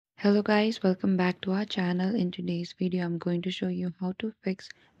Hello guys, welcome back to our channel. In today's video, I'm going to show you how to fix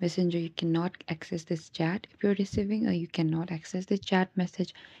Messenger. You cannot access this chat. If you're receiving or you cannot access the chat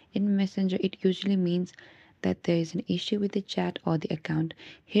message in Messenger, it usually means that there is an issue with the chat or the account.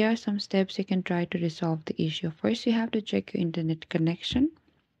 Here are some steps you can try to resolve the issue. First, you have to check your internet connection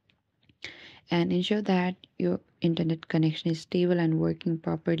and ensure that your internet connection is stable and working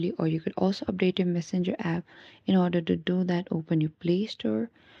properly, or you could also update your Messenger app. In order to do that, open your Play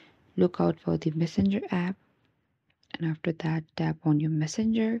Store, look out for the Messenger app, and after that tap on your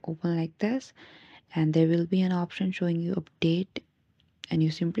Messenger, open like this, and there will be an option showing you update, and you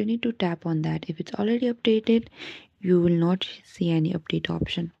simply need to tap on that. If it's already updated, you will not see any update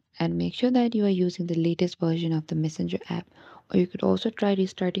option. And make sure that you are using the latest version of the Messenger app, or you could also try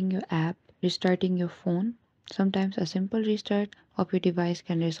restarting your app, restarting your phone. Sometimes a simple restart of your device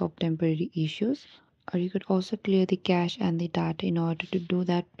can resolve temporary issues. Or you could also clear the cache and the data. In order to do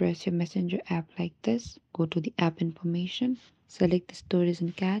that, press your Messenger app like this, go to the app information, select the storage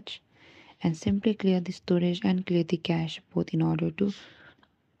and cache, and simply clear the storage and clear the cache both in order to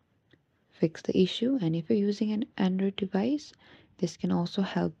fix the issue. And if you're using an Android device, this can also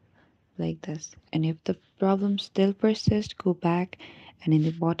help like this. And if the problem still persists, go back, and in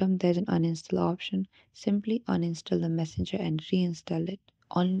the bottom there's an uninstall option. Simply uninstall the Messenger and reinstall it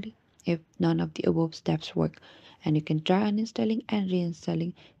only if none of the above steps work. And you can try uninstalling and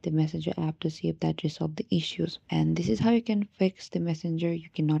reinstalling the Messenger app to see if that resolve the issues. And this is how you can fix the Messenger. You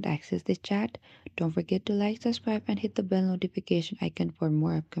cannot access the chat. Don't forget to like, subscribe, and hit the bell notification icon for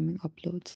more upcoming uploads.